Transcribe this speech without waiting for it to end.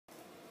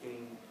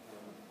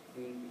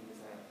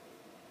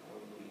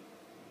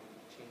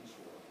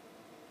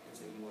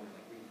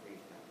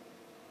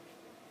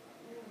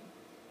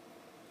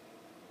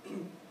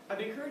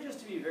would encourage us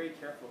to be very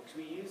careful, because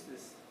we use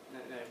this,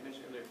 and I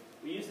mentioned earlier,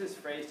 we use this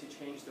phrase to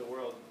change the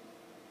world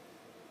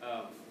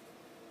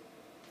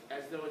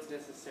as though it's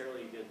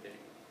necessarily a good thing.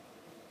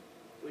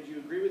 Would you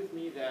agree with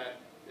me that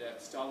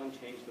Stalin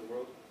changed the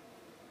world?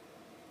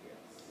 Yes.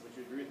 Would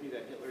you agree with me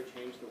that Hitler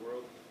changed the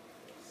world?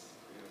 Yes.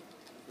 Yeah.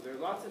 So there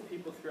are lots of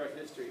people throughout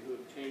history who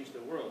have changed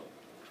the world.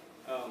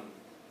 Oh,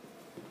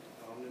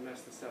 I'm going to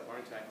mess this up,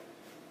 aren't I?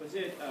 Was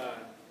it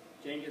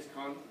Genghis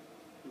Khan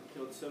who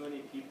killed so many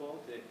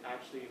people that it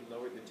actually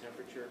lowered the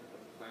temperature of the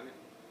planet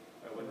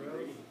by 1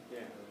 degree? Yeah.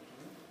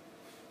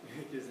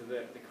 Because of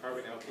the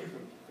carbon output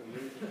from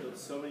humans. He killed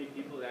so many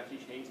people that actually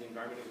changed the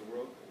environment of the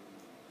world.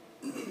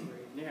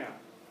 Yeah.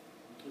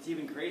 What's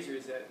even crazier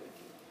is that,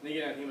 and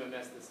again, I think I'm going to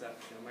mess this up.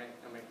 I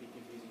might be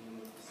confusing him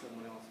with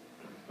someone else.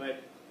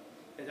 But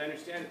as I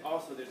understand,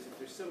 also there's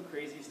some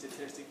crazy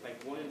statistic,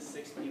 like 1 in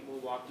 6 people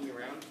walking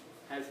around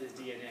has his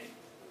DNA.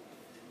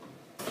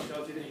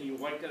 So he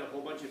wiped out a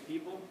whole bunch of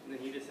people, and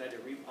then he decided to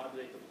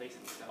repopulate the place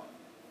himself.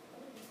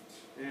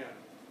 Yeah.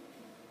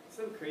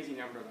 Some crazy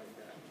number like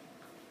that.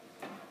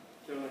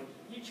 So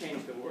he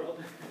changed the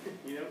world,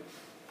 you know.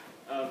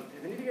 Have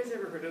any of you guys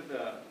ever heard of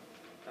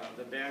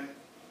the band?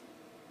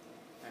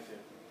 I have to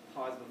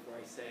pause before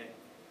I say it.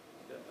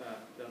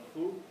 The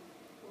Who?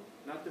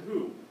 Not the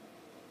Who.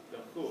 The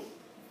Who.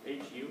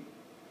 H-U.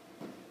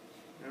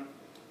 No?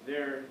 They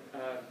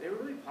were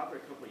really popular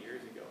a couple of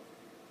years ago.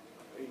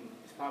 I mean,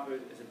 as popular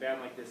as a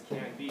band like this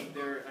can be.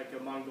 They're like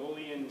a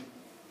Mongolian,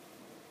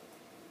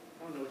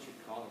 I don't know what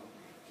you'd call them.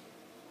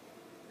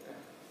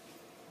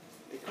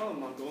 They call them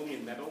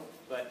Mongolian metal,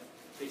 but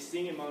they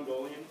sing in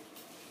Mongolian,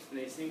 and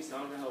they sing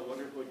songs about how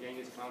wonderful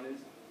Genghis Khan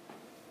is.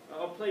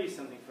 I'll play you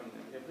something from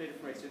them. They played it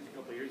for my students a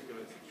couple of years ago.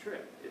 It's a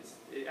trip.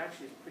 It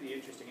actually is pretty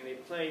interesting, and they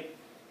play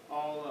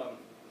all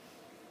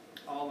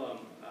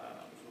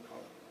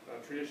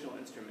traditional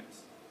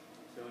instruments.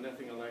 So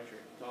nothing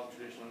electric. It's all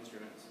traditional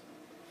instruments.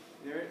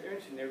 They're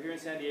interesting. They were here in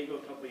San Diego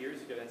a couple of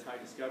years ago. That's how I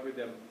discovered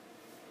them.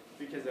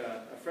 Because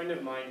a friend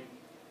of mine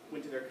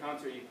went to their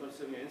concert. He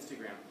posted something on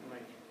Instagram. I'm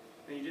like,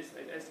 and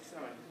I saw,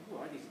 like, who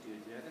are these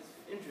dudes? Yeah, that's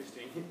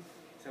interesting.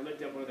 So I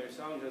looked up one of their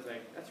songs. I was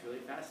like, that's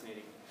really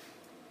fascinating.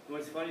 And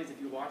what's funny is if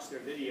you watch their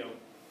video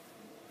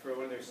for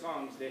one of their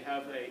songs, they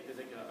have there's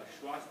like a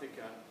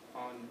swastika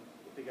on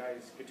the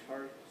guy's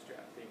guitar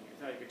strap thing. It's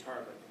not a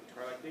guitar, but a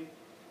guitar-like thing.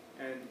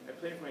 And I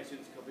played it for my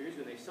students a couple of years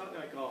ago, and they saw it, and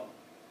they're like, oh,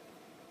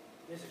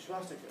 there's a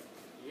swastika.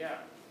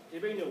 Yeah.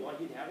 Anybody know why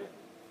he'd have it?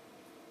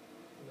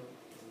 No.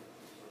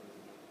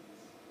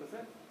 What's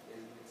that?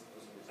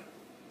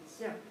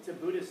 Yeah, it's a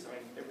Buddhist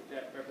sign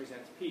that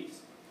represents peace.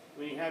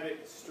 When you have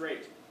it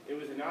straight, it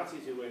was the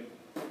Nazis who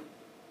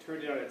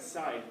turned it on its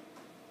side.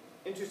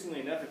 Interestingly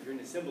enough, if you're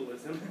into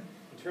symbolism,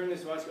 turned the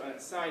swastika on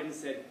its side and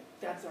said,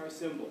 that's our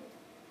symbol.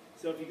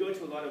 So if you go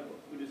to a lot of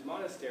Buddhist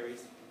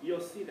monasteries,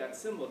 you'll see that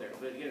symbol there.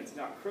 But again, it's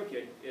not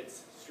crooked,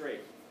 it's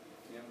straight.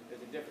 You know,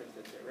 there's a difference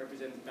that's there. It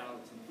represents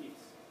balance and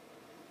peace.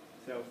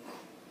 So,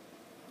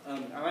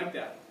 I like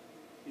that.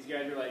 These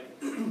guys are like,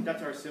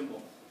 that's our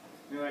symbol.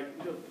 And they're like,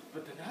 no,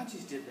 but the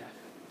Nazis did that.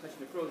 Touching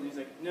the crows. And he's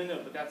like, no,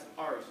 but that's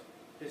ours,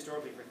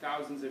 historically, for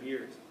thousands of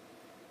years.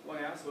 One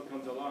asshole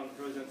comes along,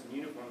 throws on some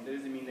uniforms, that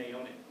doesn't mean they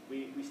own it.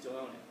 We still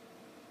own it.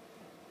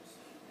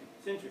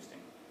 It's interesting.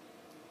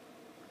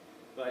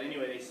 But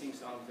anyway, they sing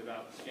songs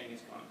about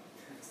Genghis Khan.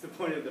 That's the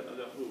point of the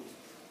Who.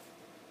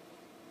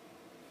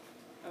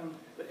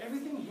 But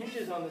everything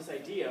hinges on this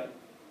idea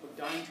of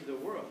dying to the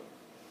world.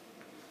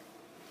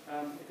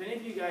 If any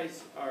of you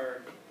guys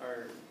are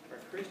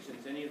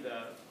Christians, any of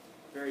the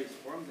various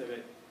forms of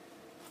it,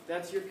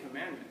 that's your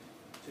commandment,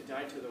 to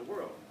die to the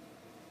world.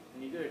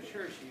 When you go to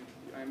church,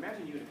 I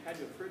imagine you would have had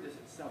to have heard this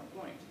at some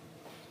point.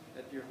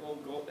 That your whole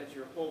goal, that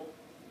your whole,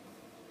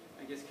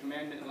 I guess,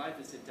 commandment in life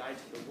is to die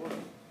to the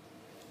world.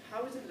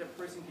 How is it that a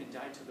person can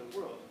die to the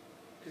world?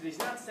 Because he's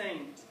not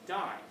saying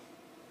die.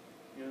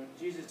 You know,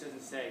 Jesus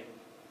doesn't say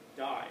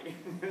die.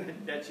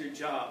 That's your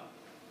job.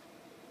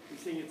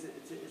 He's saying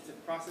it's a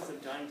process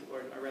of dying to,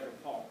 or rather,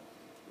 Paul.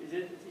 He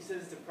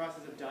says it's a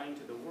process of dying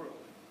to the world.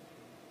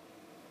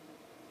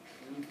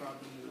 You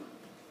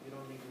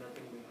don't leave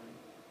nothing behind.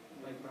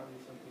 Like probably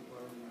some people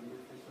are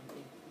remembered for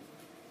something,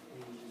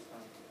 and you just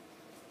die.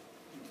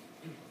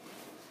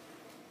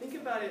 Think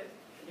about it.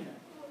 Yeah.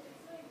 Well,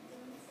 it's like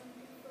doing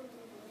something for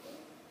the world,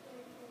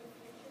 like for the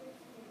future,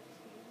 to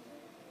change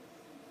it.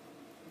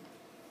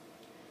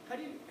 I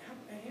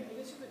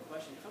guess here's the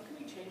question. How can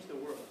we change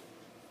the world?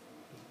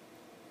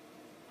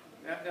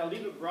 Now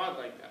leave it broad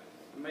like that.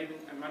 I'm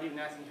not even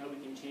asking how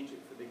we can change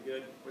it for the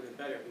good or the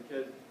better,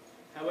 because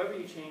however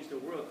you change the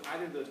world,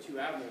 either of those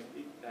two avenues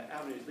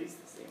leads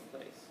to the same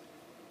place.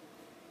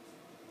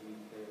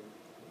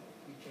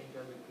 You change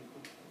other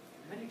people.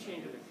 How do you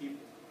change other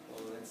people?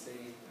 Well, let's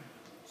say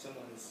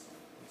someone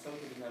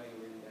could be having a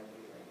really bad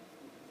day, right?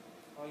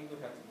 All you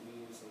would have to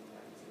do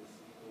sometimes is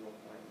go up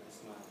by and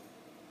smile.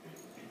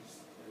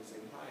 And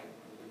say hi,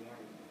 good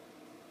morning.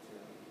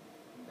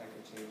 That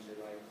could change their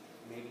life.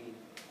 Maybe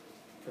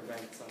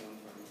prevent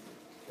someone from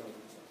killing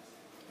themselves.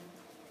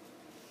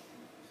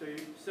 So So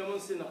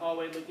someone's in the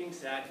hallway looking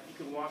sad, you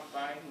can walk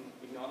by and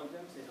acknowledge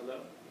them, say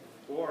hello.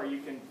 Or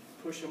you can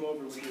push them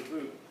over with your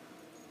boot.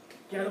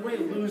 Get out of the way,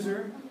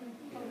 loser.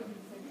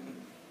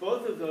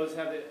 Both of those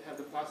have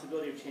the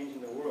possibility of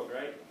changing the world,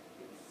 right?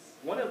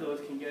 One of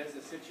those can get us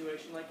a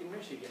situation like in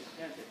Michigan,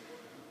 can't it?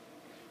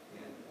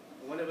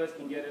 One of us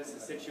can get us a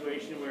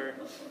situation where...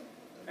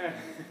 Oh,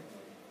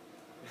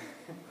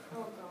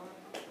 God.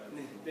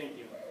 Thank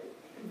you. I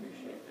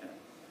appreciate that.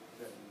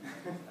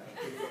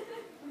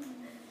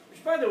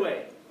 Which, by the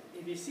way,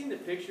 have you seen the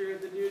picture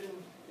of the dude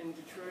in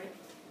Detroit?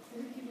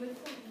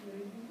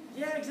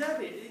 Yeah,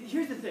 exactly.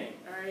 Here's the thing,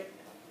 all right?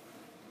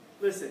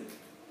 Listen.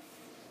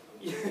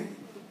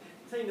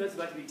 That's how you know it's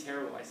about to be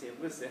terrible. I say,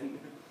 listen.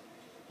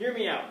 Hear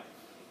me out.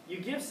 You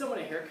give someone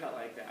a haircut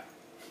like that,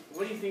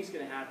 what do you think is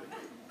going to happen?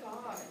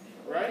 God.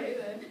 Right? Okay,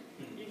 then.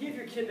 You give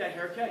your kid that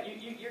haircut,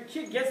 your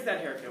kid gets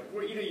that haircut.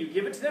 Either you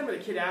give it to them or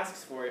the kid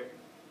asks for it.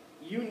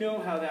 You know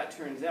how that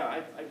turns out.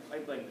 I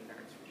blame the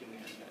parents for giving the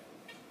haircut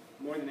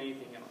more than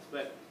anything else.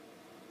 But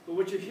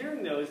what you're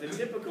hearing, though, is the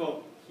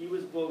typical, he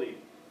was bullied.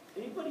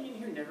 Anybody in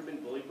here never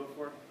been bullied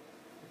before?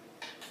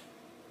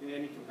 In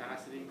any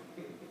capacity?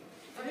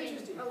 I mean,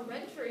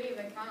 elementary, if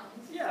it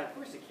counts. Yeah, of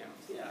course it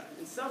counts. Yeah,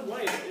 in some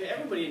ways,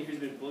 everybody in here has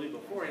been bullied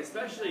before, and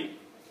especially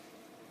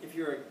if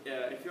you're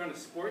on a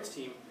sports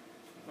team.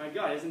 My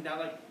God, isn't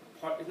that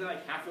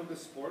like half of the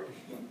sport?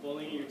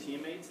 Bullying your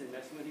teammates and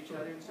messing with each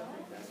other and stuff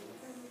like that.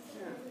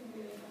 Yeah.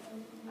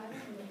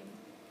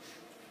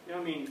 You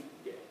know, I mean,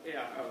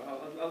 yeah.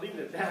 I'll leave it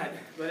at that.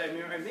 But I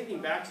mean, I'm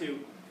thinking back to.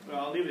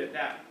 Well, I'll leave it at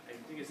that. I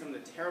think of some of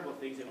the terrible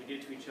things that we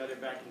did to each other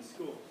back in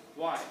school.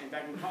 Why? And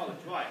back in college.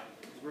 Why?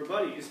 Because we're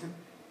buddies.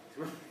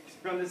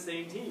 We're on the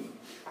same team.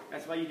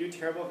 That's why you do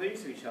terrible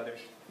things to each other.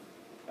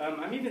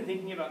 I'm even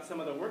thinking about some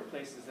of the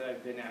workplaces that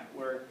I've been at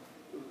where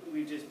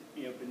we've just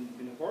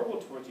been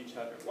horrible towards each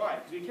other. Why?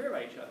 Because we care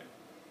about each other.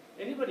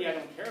 Anybody I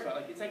don't care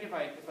about, it's like if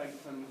I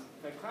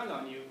clown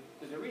on you,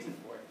 there's a reason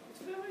for it. It's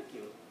because I like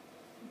you.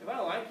 If I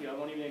don't like you, I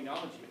won't even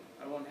acknowledge you.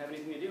 I won't have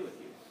anything to do with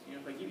you.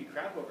 If I give you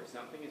crap over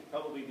something, it's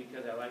probably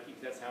because I like you,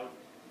 because that's how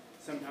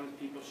sometimes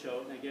people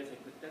show it. And I guess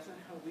but that's not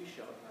how we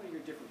show it. Oh,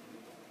 you're different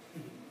people.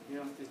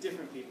 There's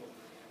different people.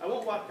 I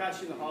won't walk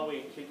past you in the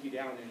hallway and kick you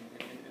down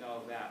and all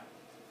of that.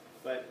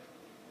 But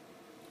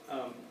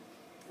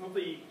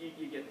hopefully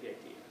you get the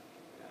idea.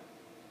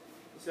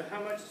 So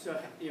how much? So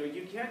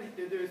you can.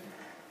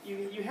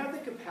 You have the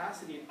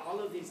capacity in all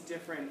of these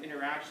different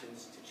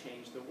interactions to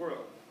change the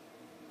world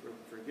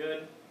for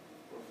good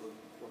or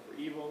for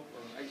evil.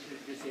 Or I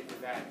should just say for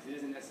bad, because it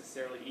isn't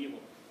necessarily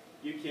evil.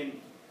 You can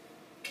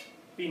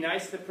be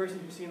nice to the person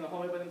who's seen in the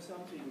hallway by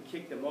themselves. You can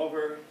kick them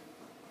over.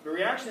 The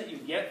reaction that you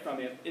get from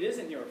it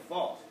isn't your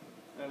fault.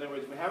 In other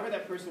words, however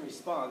that person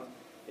responds,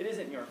 it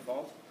isn't your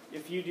fault.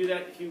 If you do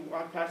that, if you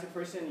walk past a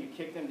person and you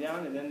kick them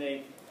down and then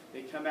they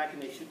come back and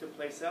they shoot the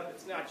place up,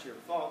 it's not your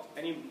fault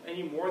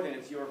any more than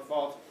it's your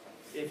fault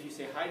if you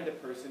say hi to the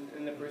person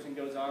and the person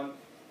goes on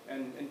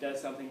and does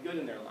something good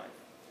in their life.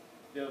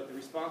 The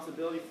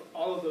responsibility for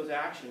all of those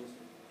actions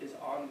is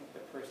on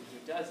the person who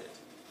does it.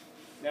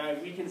 Now,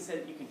 we can say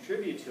that you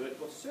contribute to it.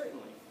 Well,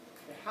 certainly.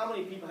 But how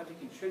many people have to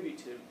contribute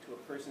to a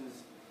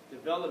person's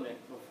development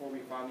before we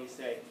finally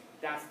say,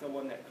 that's the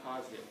one that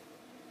caused it?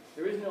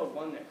 There is no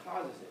one that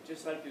causes it,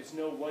 just like there's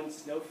no one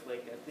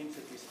snowflake that thinks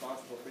it's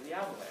responsible for the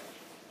avalanche.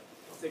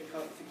 It's a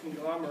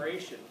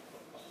conglomeration,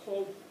 a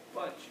whole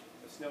bunch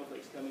of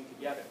snowflakes coming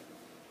together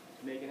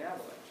to make an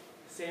avalanche.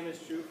 The same is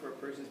true for a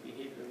person's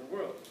behavior in the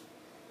world.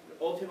 But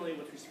ultimately,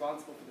 what's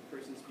responsible for the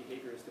person's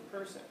behavior is the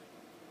person.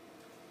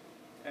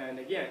 And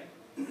again,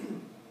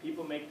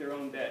 people make their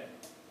own bed.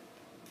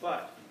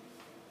 But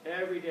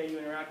every day you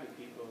interact with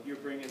people, you're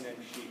bringing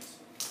them sheets,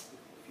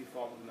 if you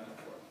follow the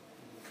metaphor.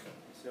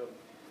 So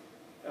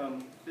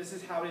this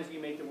is how it is you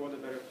make the world a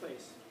better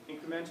place,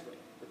 incrementally,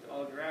 with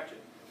all of your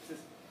actions.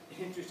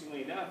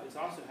 Interestingly enough, it's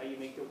also how you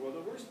make the world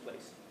a worse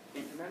place,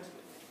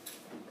 incrementally,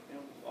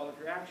 with all of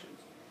your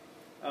actions.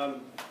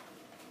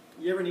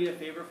 You ever need a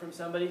favor from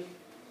somebody,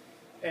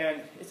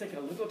 and it's like a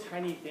little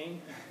tiny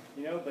thing,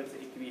 but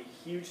it can be a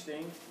huge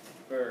thing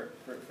for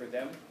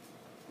them.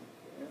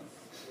 Yeah.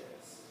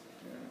 Yes.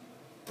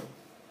 Yeah.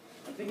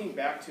 I'm thinking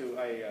back to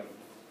I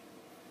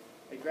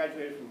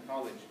graduated from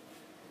college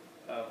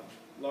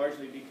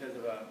largely because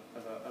of a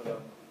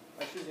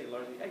I should say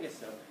largely, I guess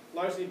so,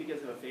 largely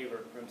because of a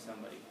favor from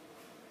somebody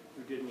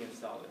who did me a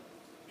solid.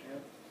 Yeah?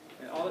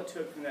 And all it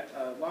took from that,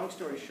 long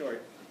story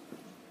short,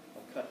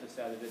 I'll cut this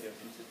out of the video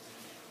since it's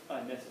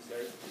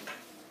unnecessary.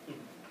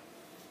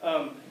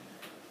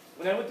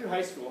 When I went through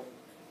high school,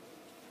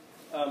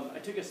 I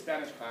took a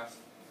Spanish class,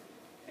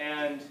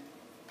 and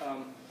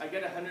I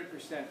got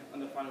 100% on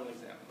the final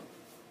exam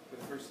for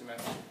the first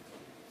semester.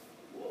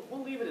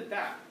 We'll leave it at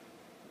that,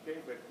 okay?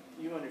 But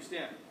you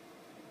understand.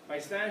 My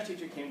Spanish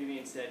teacher came to me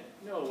and said,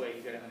 "No way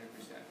you got 100%."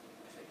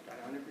 I said, "Got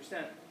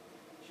 100%."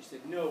 She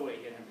said, "No way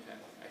you got 100%."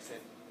 I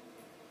said,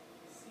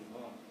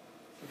 "Simon."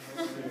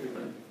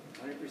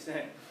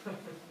 100%.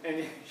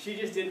 And she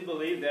just didn't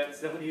believe that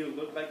somebody who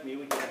looked like me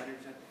would get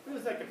 100%. It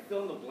was like a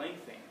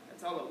fill-in-the-blank thing.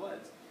 That's all it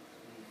was.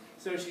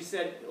 So she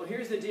said, well,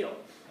 here's the deal.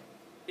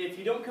 If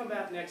you don't come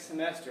back next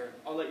semester,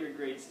 I'll let your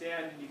grade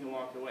stand, you can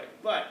walk away.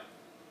 But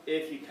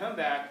if you come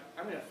back,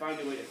 I'm going to find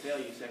a way to fail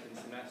you second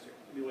semester.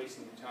 You'll be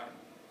wasting your time.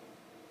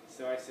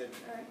 So I said,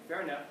 all right,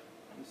 fair enough.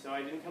 And so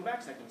I didn't come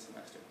back second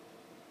semester.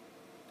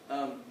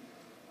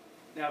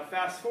 Now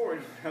fast forward,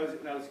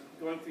 when I was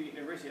going through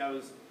university, I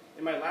was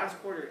in my last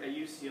quarter at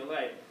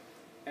UCLA,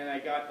 and I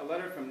got a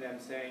letter from them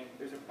saying,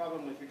 there's a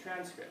problem with your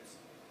transcripts.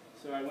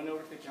 So I went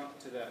over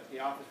to the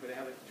office where they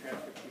have the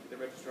transcript sheet with the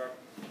registrar,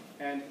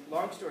 and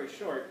long story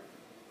short,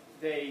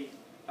 they,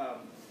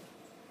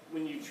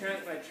 when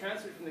I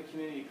transferred from the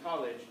community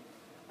college,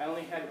 I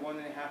only had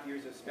 1.5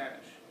 years of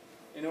Spanish.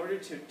 In order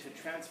to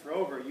transfer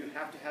over, you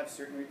have to have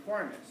certain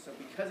requirements. So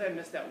because I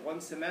missed that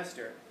one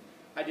semester,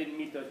 I didn't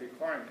meet those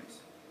requirements,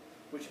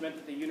 which meant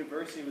that the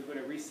university was going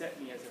to reset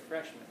me as a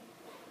freshman,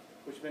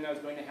 which meant I was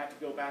going to have to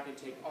go back and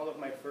take all of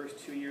my first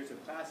 2 years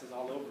of classes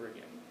all over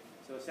again.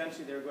 So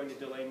essentially they were going to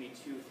delay me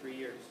 2-3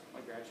 years, my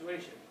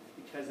graduation,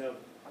 because of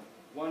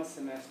one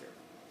semester.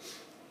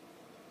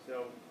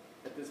 So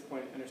at this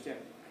point, understand,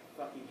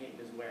 I fucking hate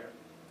Ms. Ware.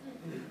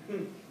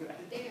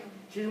 Damn.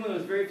 She's one of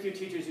those very few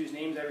teachers whose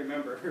names I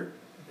remember.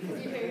 Do you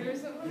hate her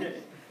so much?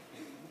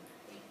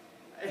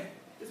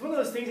 It's one of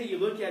those things that you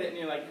look at it and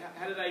you're like,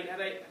 how did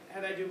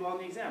I do well in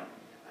the exam?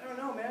 I don't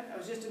know, man. I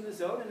was just in the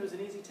zone and it was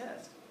an easy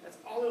test. That's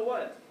all it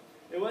was.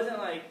 It wasn't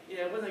like,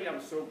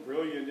 I'm so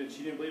brilliant and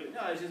she didn't believe it.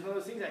 No, it's just one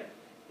of those things like,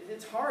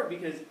 it's hard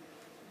because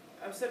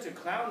I'm such a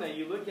clown that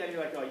you look at it and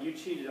you're like, oh, you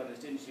cheated on this,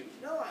 didn't you?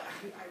 No,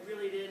 I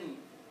really didn't.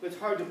 But it's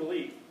hard to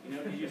believe,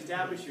 because you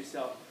establish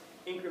yourself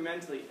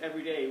incrementally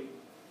every day,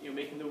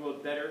 making the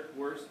world better,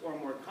 worse, or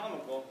more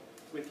comical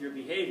with your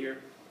behavior.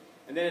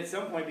 And then at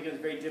some point it becomes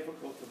very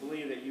difficult to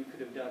believe that you could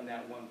have done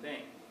that one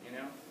thing,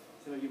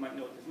 Some of you might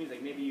know what this means.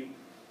 Like maybe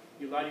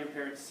you lie to your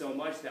parents so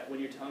much that when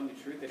you're telling the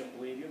truth, they don't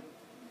believe you.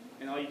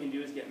 And all you can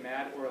do is get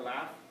mad or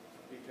laugh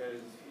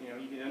because,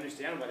 you can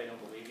understand why they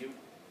don't believe you.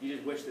 You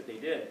just wish that they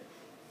did.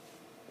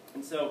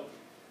 And so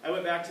I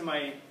went back to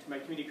my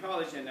community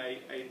college and I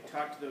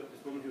talked to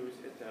this woman who was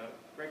at the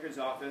records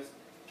office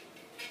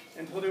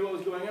and told her what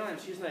was going on. And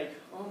she's like,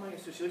 oh my,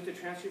 so she looked at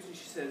transcripts and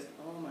she says,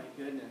 oh my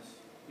goodness,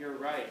 you're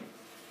right.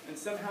 And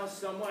somehow,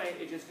 some way,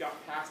 it just got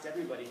past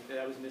everybody that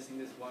I was missing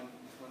this one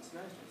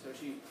semester. So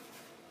she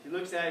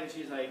looks at it and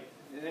she's like,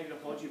 they're not going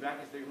to hold you back.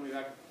 They're going to be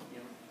back,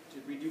 to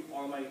redo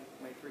all my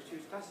first 2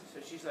 years classes. So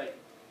she's like,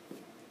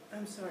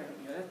 I'm sorry,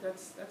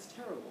 that's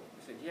terrible.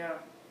 I said, yeah,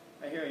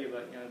 I hear you,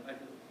 but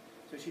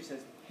so she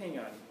says, hang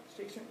on.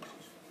 She takes her.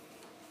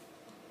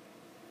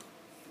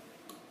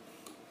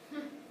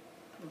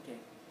 Okay,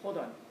 hold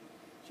on.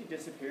 She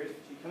disappears.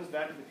 She comes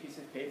back with a piece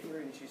of paper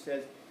and she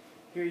says,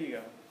 here you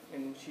go.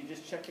 And she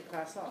just checked the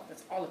class off.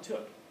 That's all it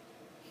took.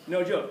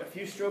 No joke. A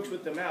few strokes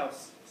with the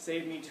mouse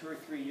saved me 2 or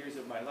 3 years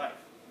of my life.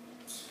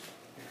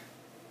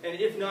 And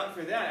if not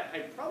for that, I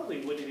probably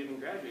wouldn't have even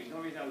graduated. The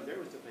only reason I was there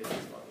was to play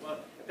baseball. Well,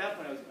 at that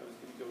point, I was going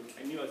to go.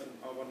 I knew I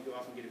wanted to go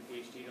off and get a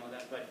PhD and all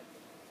that. But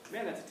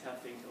man, that's a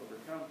tough thing to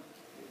overcome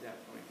at that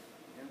point.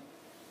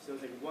 So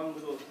it's like one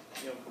little,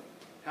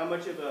 how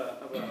much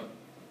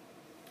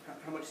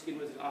how much skin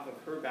was it off of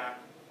her back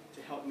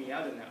to help me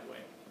out in that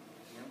way?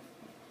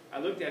 I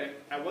looked at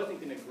it. I wasn't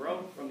going to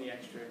grow from the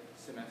extra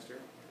semester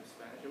of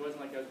Spanish. It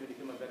wasn't like I was going to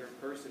become a better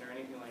person or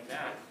anything like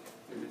that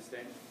through this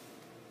thing.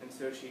 And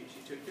so she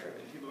took care of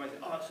it. And people might say,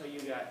 oh, so you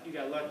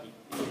got lucky.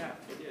 Yeah,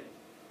 I did.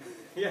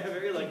 Yeah,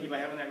 very lucky by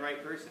having that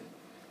right person.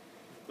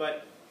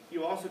 But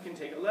you also can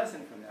take a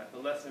lesson from that. The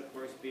lesson, of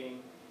course,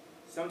 being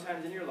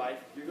sometimes in your life,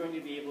 you're going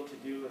to be able to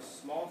do a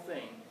small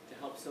thing to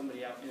help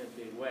somebody out in a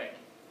big way.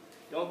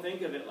 Don't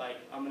think of it like,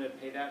 I'm going to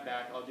pay that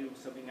back, I'll do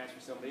something nice for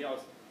somebody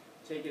else.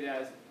 Take it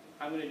as,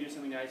 I'm going to do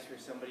something nice for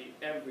somebody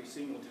every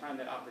single time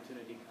that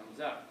opportunity comes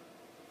up.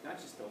 Not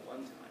just the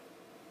one time.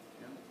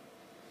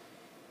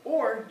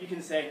 Or you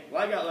can say,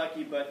 well, I got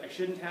lucky, but I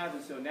shouldn't have,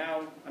 and so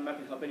now I'm not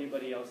going to help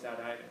anybody else out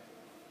either.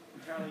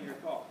 Entirely your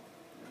call.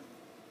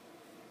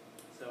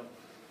 So,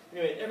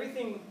 anyway,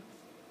 everything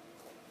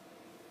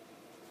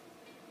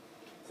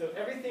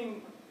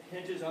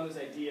hinges on this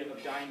idea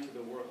of dying to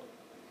the world.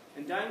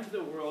 And dying to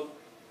the world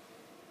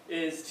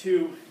is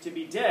to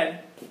be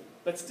dead,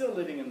 but still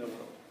living in the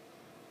world.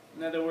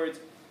 In other words,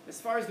 as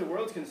far as the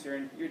world's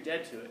concerned, you're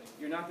dead to it.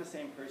 You're not the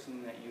same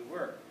person that you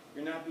were.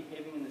 You're not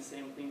behaving in the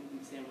same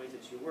ways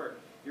that you were.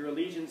 Your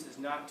allegiance is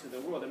not to the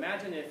world.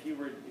 Imagine if you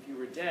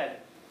were dead,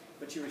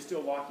 but you were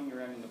still walking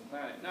around in the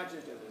planet, not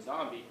just as a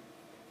zombie,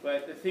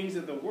 but the things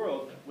of the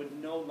world would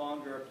no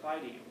longer apply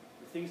to you.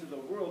 The things of the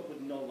world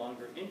would no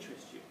longer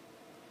interest you.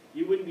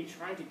 You wouldn't be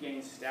trying to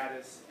gain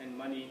status and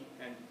money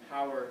and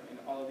power and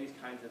all of these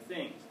kinds of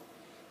things.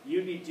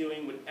 You'd be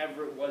doing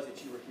whatever it was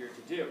that you were here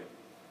to do.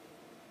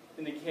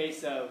 In the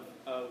case of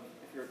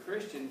if you're a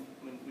Christian,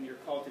 when you're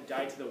called to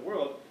die to the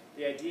world,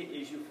 the idea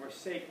is you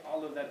forsake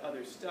all of that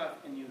other stuff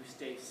and you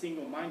stay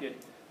single-minded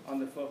on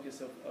the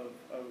focus of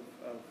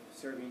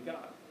serving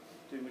God,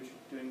 doing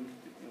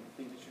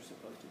things that you're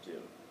supposed to do.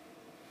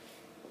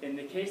 In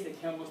the case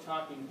that Campbell's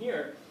talking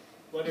here,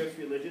 whether it's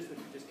religious, which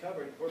we just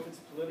covered, or if it's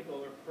political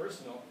or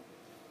personal,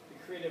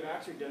 creative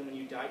acts are done when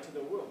you die to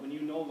the world, when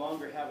you no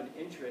longer have an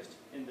interest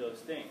in those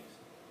things.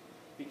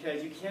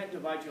 Because you can't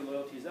divide your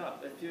loyalties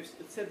up.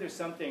 Let's say there's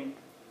something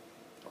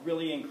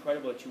really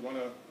incredible that you want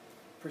to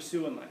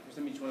pursue in life, or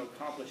something you want to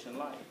accomplish in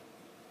life.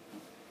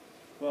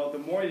 Well, the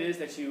more it is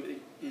that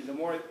the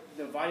more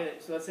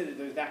divided. So let's say that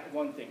there's that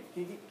one thing.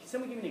 Can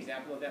someone give me an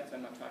example of that? So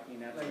I'm not talking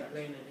in abstract. Like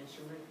playing an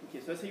instrument? Okay,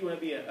 so let's say you want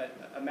to be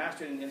a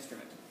master in an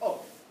instrument.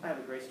 Oh, I have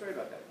a great story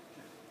about that.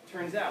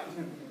 Turns out,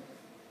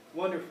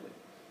 wonderfully.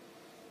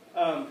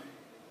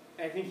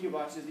 I think he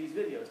watches these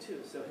videos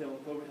too, so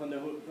he'll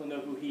know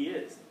who he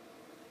is.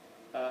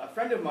 A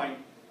friend of mine,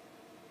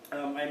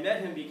 I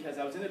met him because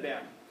I was in a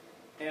band,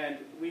 and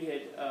we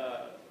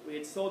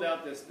had sold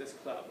out this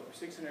club, over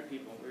 600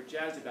 people. We were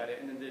jazzed about it,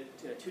 and then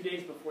 2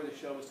 days before the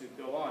show was to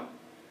go on,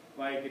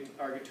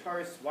 our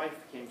guitarist's wife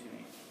came to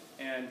me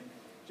and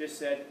just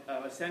said,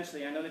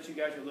 essentially, I know that you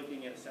guys are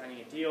looking at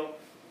signing a deal.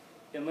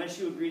 Unless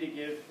you agree to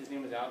give, his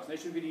name was Alex,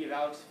 unless you agree to give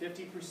Alex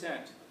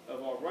 50%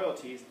 of all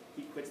royalties,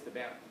 he quits the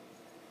band.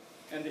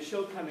 And the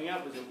show coming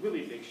up was a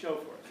really big show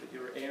for us. If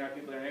there were A&R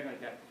people there and everything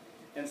like that.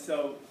 And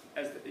so,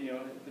 as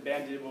the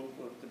band did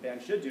what the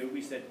band should do,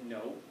 we said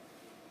no.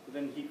 But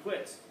then he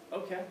quits.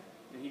 Okay,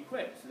 and he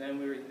quit. So then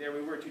we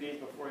were 2 days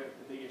before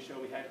the biggest show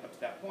we had up to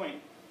that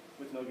point,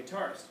 with no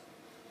guitarist.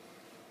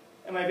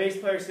 And my bass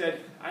player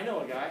said, "I know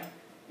a guy,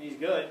 and he's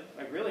good."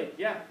 Like, really?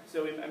 Yeah.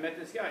 So I met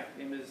this guy.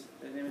 His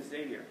name is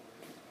Xavier,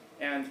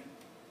 and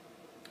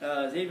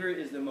Xavier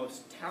is the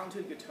most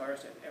talented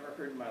guitarist I've ever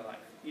heard in my life.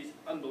 He's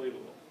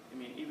unbelievable. I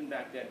mean, even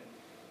back then.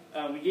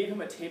 We gave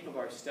him a tape of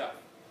our stuff.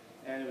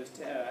 And it was,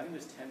 I think it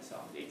was 10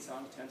 songs, 8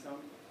 songs, 10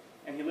 songs.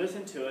 And he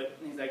listened to it,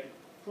 and he's like,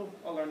 "Cool,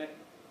 I'll learn it."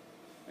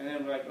 And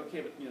then we're like,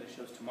 "Okay, but the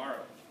show's tomorrow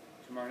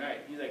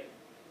night." He's like,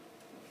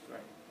 "Sorry,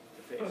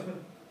 the face."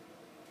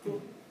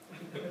 "Cool,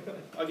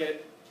 I'll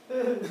get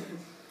it."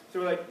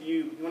 So we're like,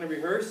 you want to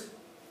rehearse?"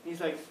 And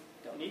he's like,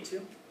 "Don't need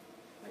to,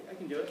 I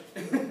can do it."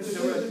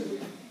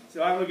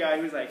 So I'm the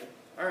guy who's like,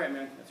 "All right,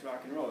 man, let's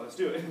rock and roll, let's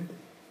do it."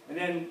 And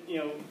then,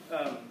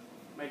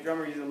 my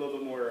drummer, he's a little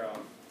bit more, a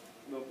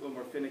little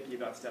more finicky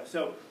about stuff.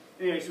 So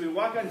anyway, so we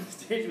walk on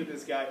stage with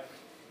this guy,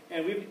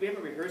 and we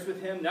haven't rehearsed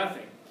with him,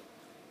 nothing.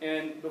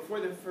 And before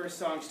the first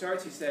song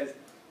starts, he says,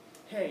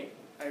 "Hey,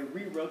 I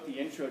rewrote the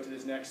intro to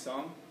this next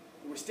song."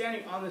 We're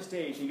standing on the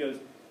stage. He goes,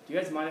 "Do you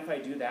guys mind if I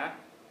do that?"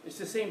 It's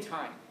the same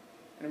time.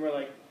 And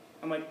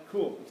I'm like,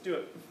 "Cool, let's do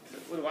it."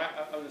 What do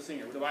I was a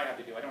singer. What do I have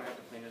to do? I don't have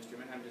to play an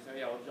instrument. I'm just,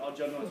 yeah, I'll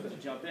jump in. I'm supposed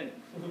to jump in.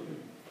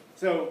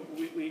 So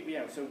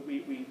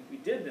we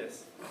did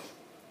this.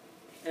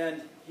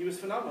 And he was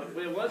phenomenal.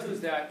 What it was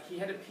that he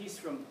had a piece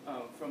from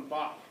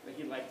Bach that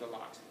he liked a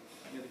lot,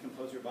 the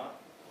composer Bach.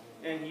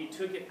 And he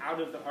took it out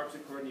of the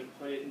harpsichord and he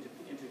put it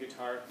into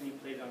guitar, and he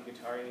played it on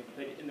guitar, and he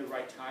played it in the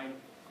right time,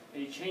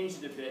 and he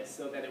changed it a bit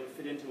so that it would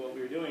fit into what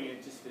we were doing, and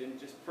it just fit in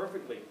just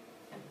perfectly,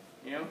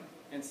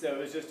 And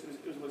so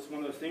it was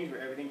one of those things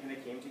where everything kind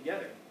of came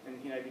together, and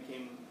he and I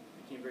became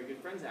very good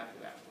friends after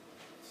that.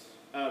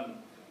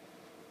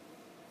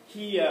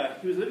 He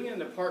was living in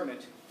an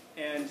apartment,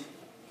 and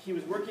he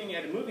was working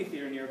at a movie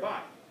theater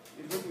nearby.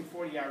 He was working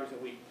 40 hours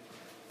a week.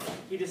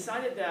 He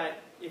decided that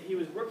if he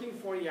was working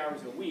 40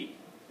 hours a week,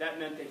 that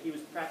meant that he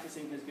was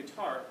practicing his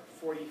guitar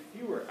 40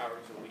 fewer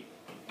hours a week.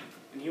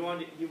 And he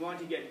wanted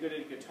to get good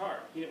at guitar.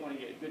 He didn't want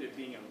to get good at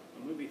being a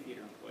movie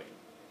theater employee.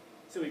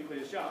 So he quit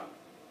his job.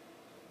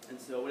 And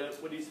so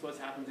what do you suppose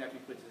happens after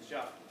he quits his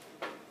job?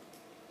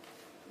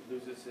 He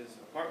loses his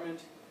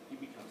apartment. He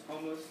becomes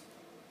homeless.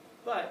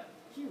 But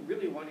he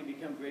really wanted to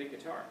become great at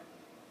guitar.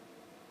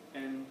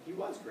 And he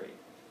was great.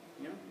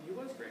 He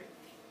was great.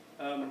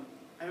 I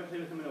haven't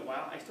played with him in a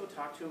while. I still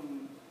talk to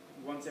him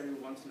once in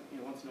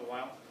a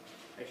while.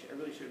 I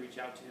really should reach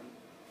out to him.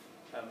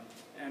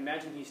 And I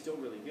imagine he's still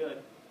really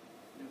good.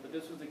 But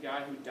this was the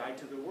guy who died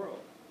to the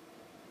world.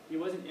 He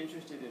wasn't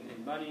interested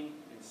in money,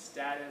 in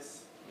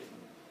status,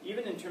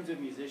 even in terms of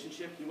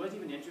musicianship. He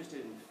wasn't even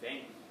interested in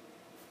fame.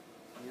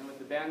 With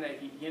the band that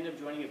he ended up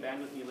joining a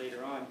band with me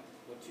later on,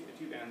 well,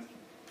 two bands,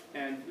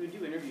 and we would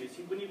do interviews.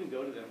 He wouldn't even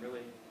go to them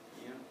really.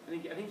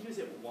 I think he was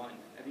at one.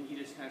 I think he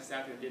just kind of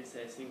sat there and didn't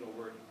say a single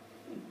word.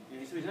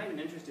 So he's not even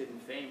interested in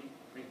fame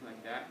or anything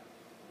like that.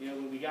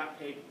 When we got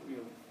paid,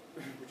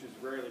 which was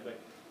rarely, but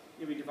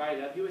we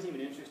divided up. He wasn't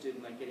even interested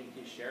in getting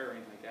his share or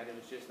anything like that. It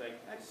was just like,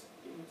 I just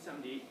give him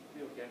something to eat,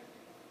 be okay.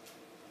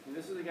 And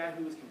this was a guy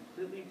who was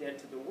completely dead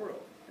to the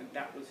world, and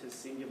that was his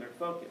singular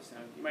focus.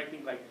 Now you might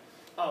think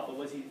oh, but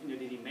was he? Did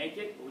he make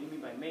it? What do you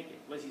mean by make it?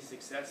 Was he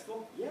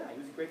successful? Yeah, he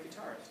was a great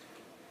guitarist.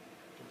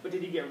 But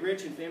did he get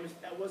rich and famous?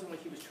 That wasn't what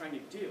he was trying to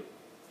do.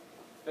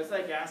 That's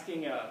like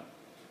asking a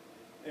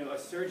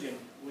surgeon,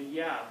 well,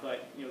 yeah,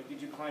 but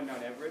did you climb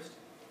Mount Everest?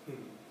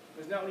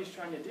 That's not what he's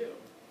trying to do.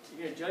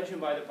 You're going to judge him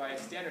by a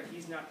standard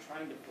he's not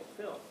trying to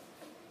fulfill.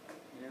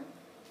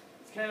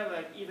 It's kind of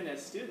like even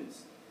as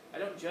students. I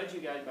don't judge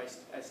you guys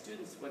as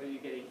students whether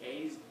you're getting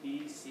A's,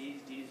 B's,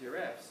 C's, D's, or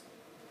F's.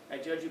 I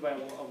judge you by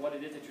what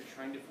it is that you're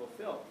trying to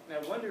fulfill.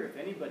 And I wonder if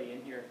anybody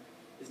in here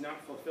is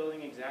not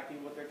fulfilling exactly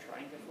what they're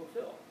trying to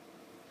fulfill.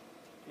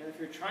 And if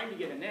you're trying to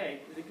get an A,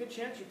 there's a good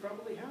chance you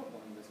probably have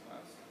one in this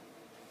class.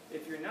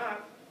 If you're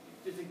not,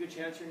 there's a good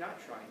chance you're not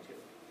trying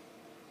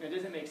to. And it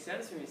doesn't make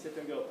sense for me to sit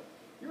there and go,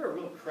 you're a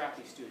real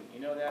crappy student,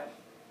 you know that?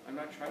 I'm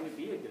not trying to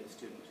be a good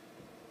student.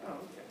 Oh,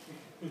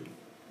 okay.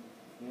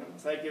 You know,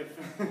 it's like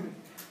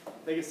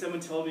if someone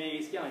told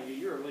me, yeah,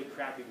 you're a really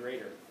crappy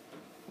grader.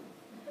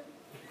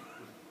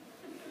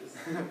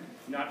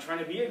 Not trying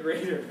to be a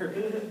grader.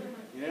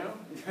 You know?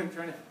 I'm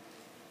trying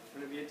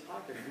to be a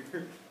talker. You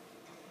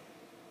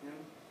know?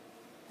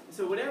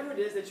 So whatever it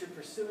is that you're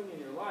pursuing in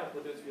your life,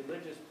 whether it's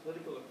religious,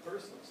 political, or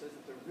personal, says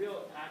that the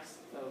real acts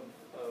of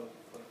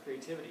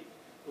creativity,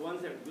 the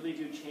ones that really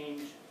do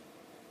change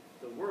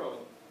the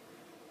world,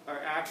 are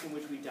acts in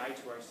which we die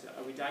to ourselves,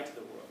 we die to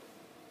the world.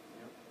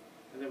 You know?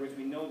 In other words,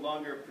 we no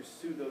longer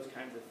pursue those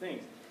kinds of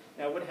things.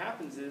 Now, what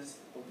happens is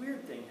a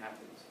weird thing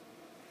happens.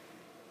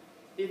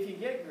 If you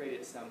get great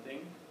at something,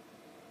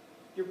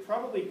 you're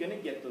probably going to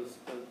get those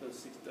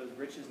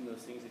riches and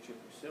those things that you're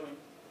pursuing,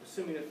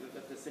 assuming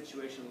that the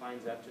situation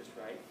lines up just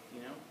right.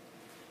 You know,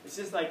 it's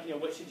just like, you know,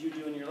 what should you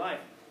do in your life?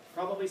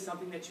 Probably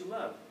something that you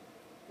love.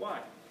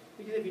 Why?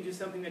 Because if you do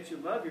something that you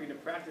love, you're going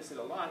to practice it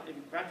a lot. If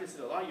you practice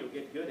it a lot, you'll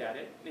get good at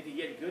it. And if you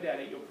get good at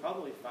it, you'll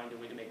probably find a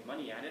way to make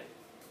money at it.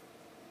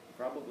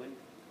 Probably.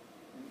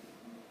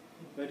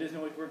 But it doesn't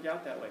always work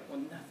out that way. Well,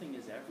 nothing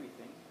is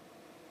everything.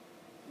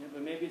 You know,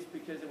 but maybe it's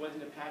because it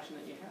wasn't a passion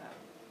that you had.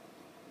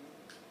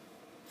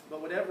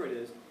 But whatever it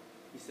is,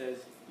 he says,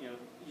 you know,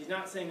 he's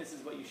not saying this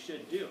is what you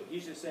should do.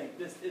 He's just saying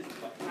this isn't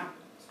what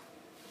happens.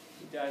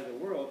 If you die to the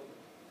world,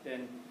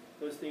 then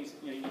those things,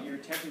 you know, your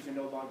attentions are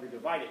no longer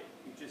divided.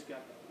 You've just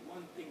got the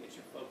one thing that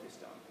you're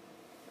focused on.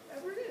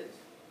 Whatever it is.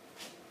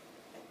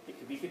 It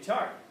could be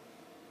guitar.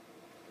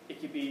 It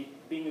could be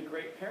being a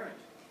great parent.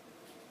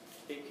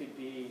 It could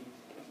be,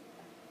 I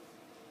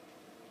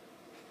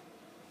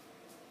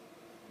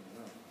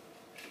don't know.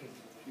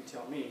 You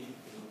tell me.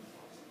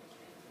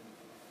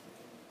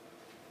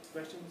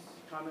 Questions,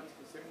 comments,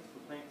 concerns,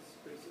 complaints,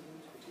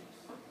 criticisms, critiques?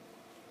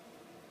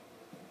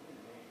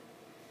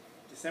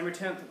 December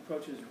 10th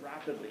approaches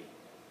rapidly.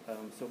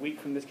 So a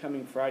week from this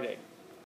coming Friday.